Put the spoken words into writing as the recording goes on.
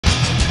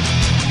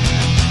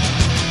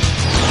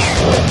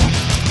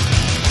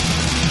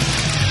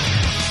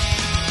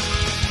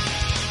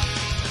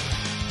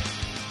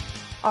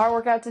Our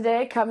workout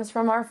today comes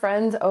from our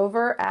friends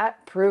over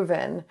at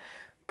PRVN.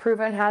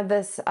 PRVN had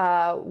this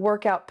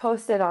workout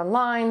posted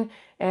online,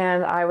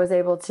 and I was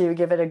able to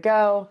give it a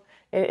go.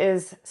 It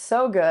is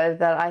so good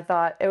that I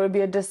thought it would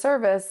be a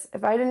disservice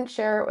if I didn't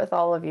share it with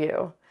all of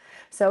you.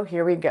 So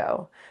here we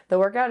go. The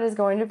workout is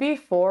going to be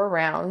 4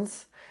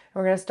 rounds.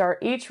 We're going to start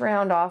each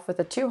round off with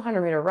a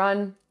 200-meter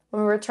run.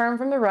 When we return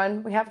from the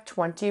run, we have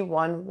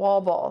 21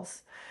 wall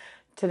balls.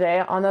 Today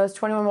on those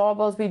 21 wall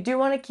balls, we do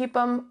want to keep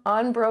them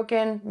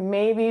unbroken,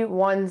 maybe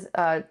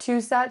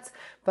 2 sets,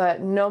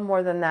 but no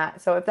more than that.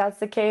 So if that's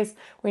the case,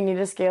 we need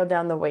to scale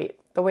down the weight.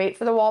 The weight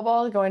for the wall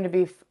ball is going to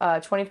be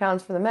 20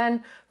 pounds for the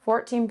men,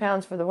 14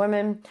 pounds for the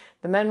women.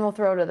 The men will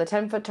throw to the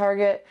 10-foot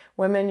target.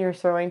 Women, you're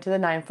throwing to the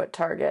 9-foot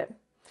target.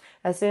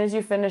 As soon as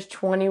you finish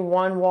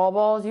 21 wall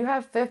balls, you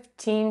have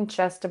 15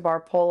 chest to bar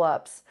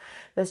pull-ups.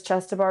 This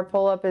chest to bar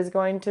pull-up is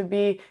going to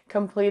be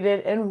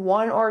completed in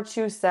 1 or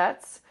 2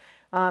 sets.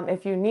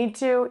 If you need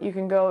to, you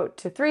can go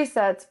to 3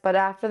 sets, but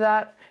after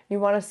that, you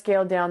want to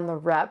scale down the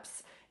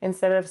reps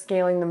instead of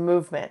scaling the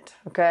movement,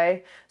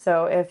 okay?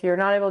 So if you're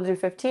not able to do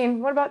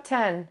 15, what about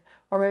 10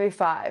 or maybe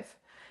 5?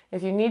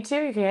 If you need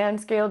to, you can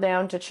scale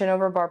down to chin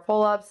over bar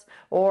pull-ups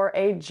or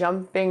a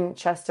jumping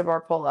chest to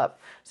bar pull-up.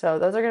 So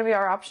those are going to be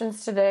our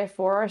options today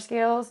for our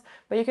scales,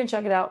 but you can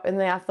check it out in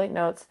the athlete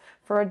notes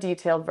for a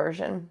detailed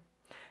version.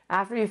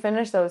 After you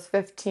finish those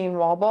 15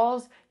 wall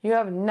balls, you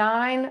have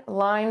 9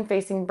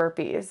 line-facing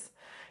burpees.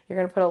 You're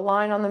going to put a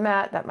line on the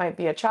mat. That might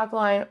be a chalk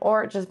line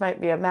or it just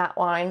might be a mat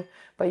line,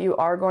 but you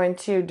are going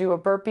to do a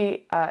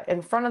burpee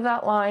in front of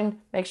that line.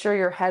 Make sure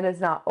your head is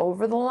not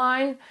over the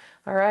line,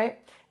 all right?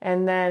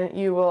 And then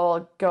you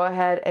will go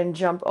ahead and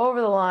jump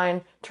over the line,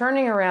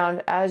 turning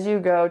around as you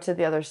go to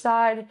the other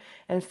side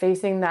and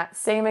facing that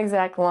same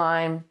exact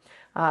line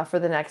for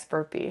the next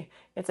burpee.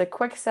 It's a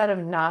quick set of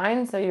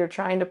 9, so you're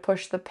trying to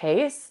push the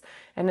pace.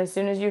 And as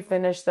soon as you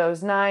finish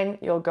those 9,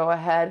 you'll go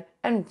ahead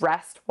and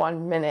rest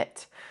 1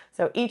 minute.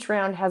 So each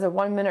round has a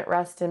 1-minute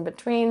rest in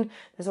between.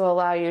 This will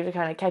allow you to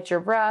kind of catch your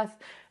breath,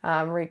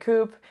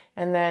 recoup,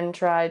 and then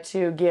try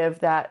to give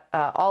that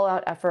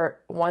all-out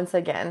effort once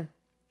again.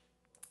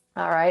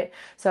 All right,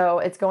 so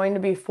it's going to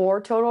be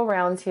 4 total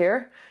rounds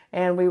here,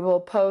 and we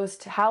will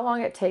post how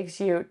long it takes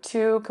you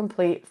to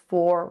complete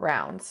 4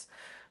 rounds.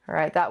 All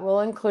right, that will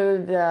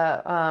include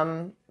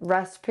the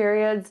rest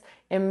periods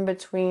in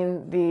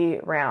between the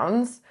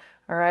rounds.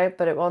 All right,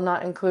 but it will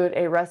not include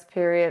a rest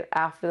period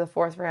after the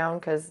 4th round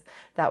because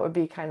that would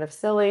be kind of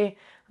silly.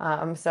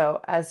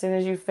 So as soon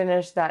as you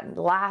finish that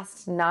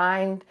last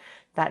 9,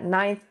 that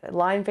 9th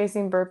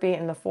line-facing burpee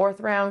in the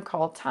 4th round,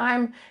 call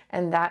time,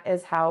 and that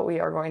is how we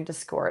are going to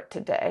score it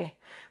today.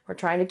 We're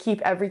trying to keep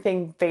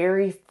everything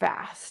very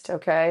fast,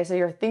 okay? So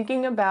you're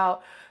thinking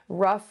about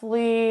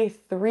roughly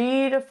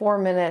 3 to 4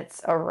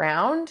 minutes a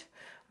round.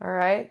 All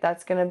right,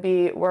 that's going to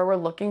be where we're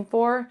looking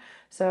for.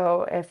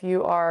 So if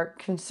you are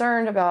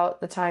concerned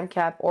about the time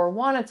cap or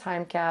want a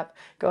time cap,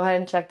 go ahead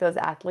and check those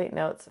athlete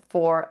notes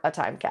for a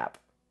time cap.